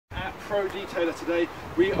Pro detailer today.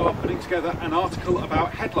 We are putting together an article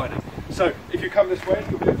about headlining. So if you come this way,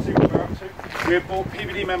 you'll be able to see what we're up to. We've brought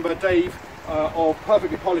PVD member Dave of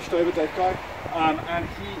Perfectly Polished Over, Dave Guy, and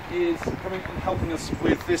he is coming and helping us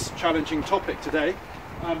with this challenging topic today.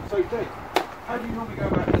 So Dave, how do you normally go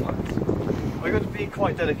about headlights? I've got to be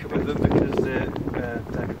quite delicate with them because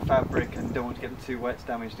they're fabric and don't want to get them too wet to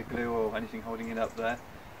damage the glue or anything holding it up there.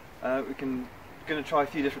 We're going to try a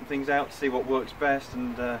few different things out to see what works best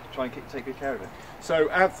and try and take good care of it. So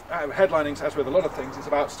headlinings, as with a lot of things, is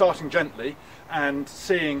about starting gently and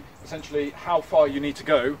seeing essentially how far you need to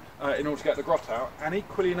go in order to get the grot out, and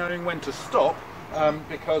equally knowing when to stop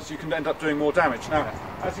because you can end up doing more damage. Now,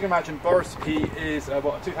 as you can imagine, Boris, he is a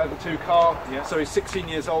 2002 car, so he's 16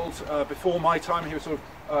 years old. Before my time, he was sort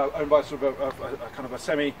of owned by sort of a kind of a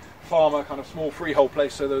semi-farmer, kind of small freehold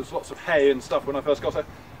place, so there was lots of hay and stuff when I first got it.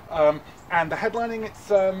 And the headlining,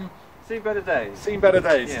 it's Seen better days. Seen better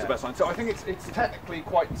days is the best line. So I think it's technically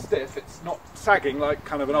quite stiff. It's not sagging like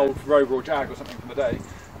kind of an old Rover or Jag or something from the day,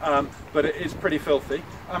 but it is pretty filthy.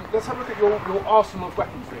 Let's have a look at your arsenal of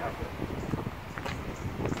weapons we have here.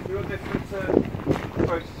 We've got different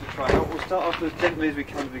approaches to try out. We'll start off as gently as we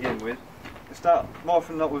can to begin with. We'll start more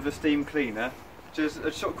often than not with the steam cleaner, which is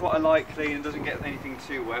sort of quite a light clean and doesn't get anything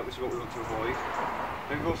too wet, which is what we want to avoid.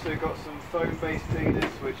 Then we've also got some foam-based cleaners,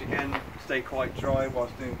 which again stay quite dry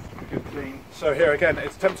whilst doing a good clean. So here again,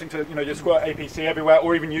 it's tempting to just squirt APC everywhere,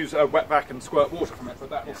 or even use a wet vac and squirt water from it, but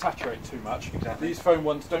that will saturate too much. Exactly. These foam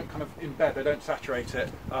ones don't kind of embed; they don't saturate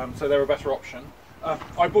it, so they're a better option.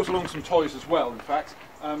 I brought along some toys as well, in fact.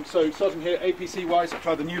 So starting here, APC-wise, I've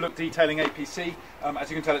tried the new look detailing APC. As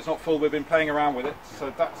you can tell, it's not full. We've been playing around with it,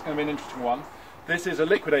 so that's going to be an interesting one. This is a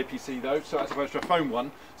liquid APC though, so as opposed to a foam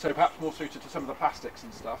one, so perhaps more suited to some of the plastics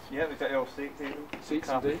and stuff. Yeah, we've got your seats even. Seats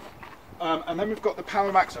indeed. And then we've got the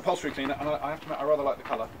Power Max upholstery cleaner, and I have to admit I rather like the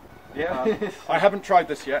colour. Yeah. I haven't tried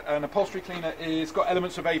this yet. An upholstery cleaner is got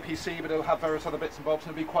elements of APC, but it'll have various other bits and bobs,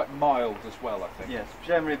 and it'll be quite mild as well, I think. Yes,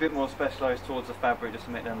 generally a bit more specialised towards the fabric just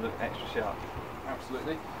to make them look extra sharp.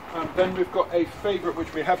 Absolutely. Then we've got a favourite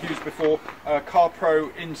which we have used before, Car Pro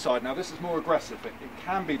Inside. Now this is more aggressive. It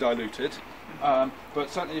can be diluted, but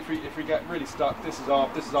certainly if we get really stuck, this is our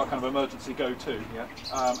kind of emergency go-to. Yeah.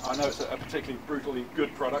 I know it's a particularly brutally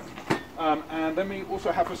good product. And then we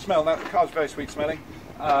also have for smell. Now the car's very sweet smelling.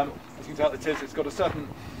 As you can tell, it's got a certain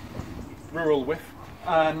rural whiff.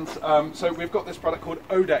 And so we've got this product called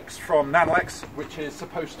Odex from Nanox, which is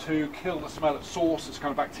supposed to kill the smell at source. It's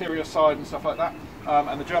kind of bactericide and stuff like that.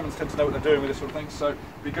 And the Germans tend to know what they're doing with this sort of thing, so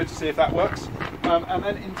it'd be good to see if that works. And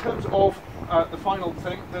then in terms of the final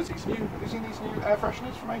thing, there's these new, have you seen these new air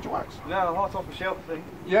fresheners from Angel Wax? No, hot off the shelf thing.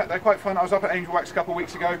 Yeah, they're quite fun. I was up at Angel Wax a couple of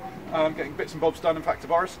weeks ago, getting bits and bobs done, in fact, to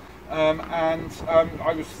Boris.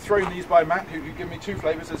 I was thrown these by Matt, who gave me two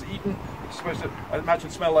flavours. There's Eden, which is supposed to, I imagine,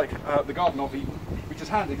 smell like the Garden of Eden, which is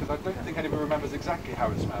handy because I don't think anyone remembers exactly how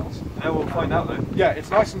it smells. No, we'll find out though. Yeah, it's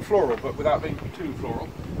nice and floral, but without being too floral.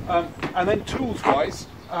 And then tools-wise,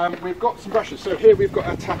 we've got some brushes. So here we've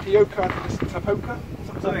got a tapioca, I think it's tapoca?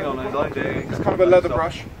 Something on those lines, yeah. It's kind of a leather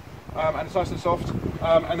brush, and it's nice and soft.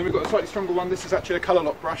 And then we've got a slightly stronger one. This is actually a colour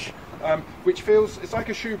lock brush, which feels, it's like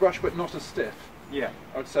a shoe brush but not as stiff. Yeah.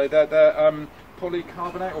 I would say they're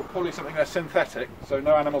polycarbonate or poly something, they're synthetic, so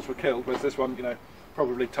no animals were killed, whereas this one,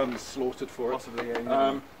 probably tons slaughtered for it. Possibly, yeah.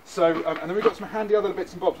 And then we've got some handy other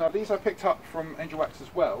bits and bobs. Now these I picked up from Angel Wax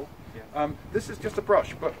as well. Yeah. This is just a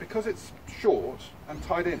brush, but because it's short and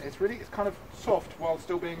tied in, it's kind of soft while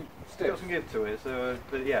still being stiff. It's got some give to it, so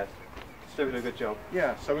but yeah, still doing a good job.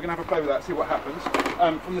 Yeah, so we're going to have a play with that, see what happens.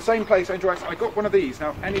 From the same place, Angel Wax, I got one of these.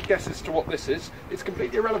 Now, any guesses to what this is? It's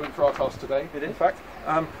completely irrelevant for our task today, in fact.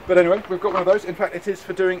 But anyway, we've got one of those. In fact, it is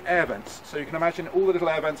for doing air vents. So you can imagine all the little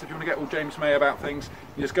air vents. If you want to get all James May about things,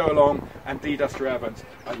 you just go along and de-dust your air vents.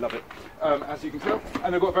 I love it, as you can tell.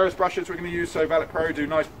 And they've got various brushes we're going to use. So Valet Pro do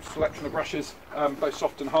nice selection of brushes, both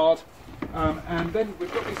soft and hard. And then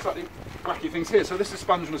we've got these slightly wacky things here. So this is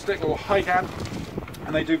sponge on a stick, or Hygan.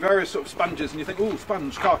 And they do various sort of sponges, and you think, oh,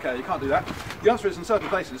 sponge, car care, you can't do that. The answer is, in certain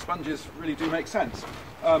places, sponges really do make sense.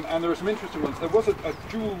 And there are some interesting ones. There was a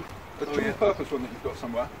dual purpose one that you've got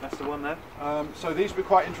somewhere. That's the one there. So these would be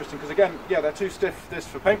quite interesting, because again, yeah, they're too stiff this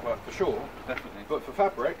for paintwork, for sure. Definitely. But for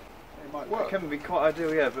fabric, it might work. It can be quite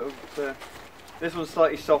ideal, yeah, but this one's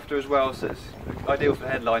slightly softer as well, so it's ideal for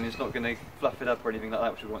headline. It's not going to fluff it up or anything like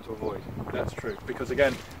that, which we want to avoid. That's true, because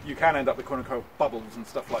again, you can end up with quote-unquote bubbles and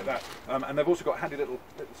stuff like that. And they've also got handy little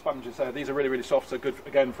sponges there. These are really, really soft, so good,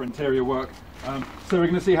 again, for interior work. So we're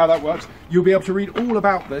going to see how that works. You'll be able to read all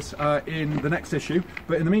about this in the next issue,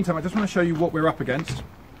 but in the meantime, I just want to show you what we're up against.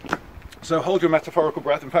 So hold your metaphorical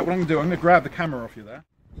breath. In fact, what I'm going to do, I'm going to grab the camera off you there.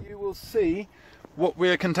 you will see what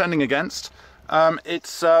we're contending against.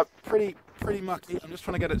 It's pretty mucky. I'm just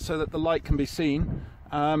trying to get it so that the light can be seen.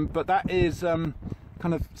 But that is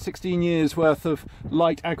kind of 16 years worth of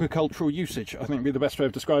light agricultural usage, I think would be the best way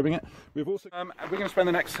of describing it. We've also we're going to spend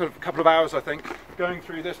the next sort of couple of hours, I think, going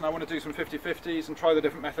through this, and I want to do some 50/50s and try the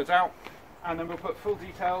different methods out. And then we'll put full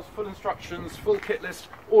details, full instructions, full kit list,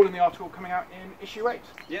 all in the article coming out in issue 8.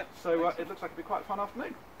 Yep. So it looks like it'll be quite a fun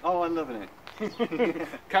afternoon. Oh, I'm loving it.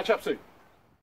 Catch up soon.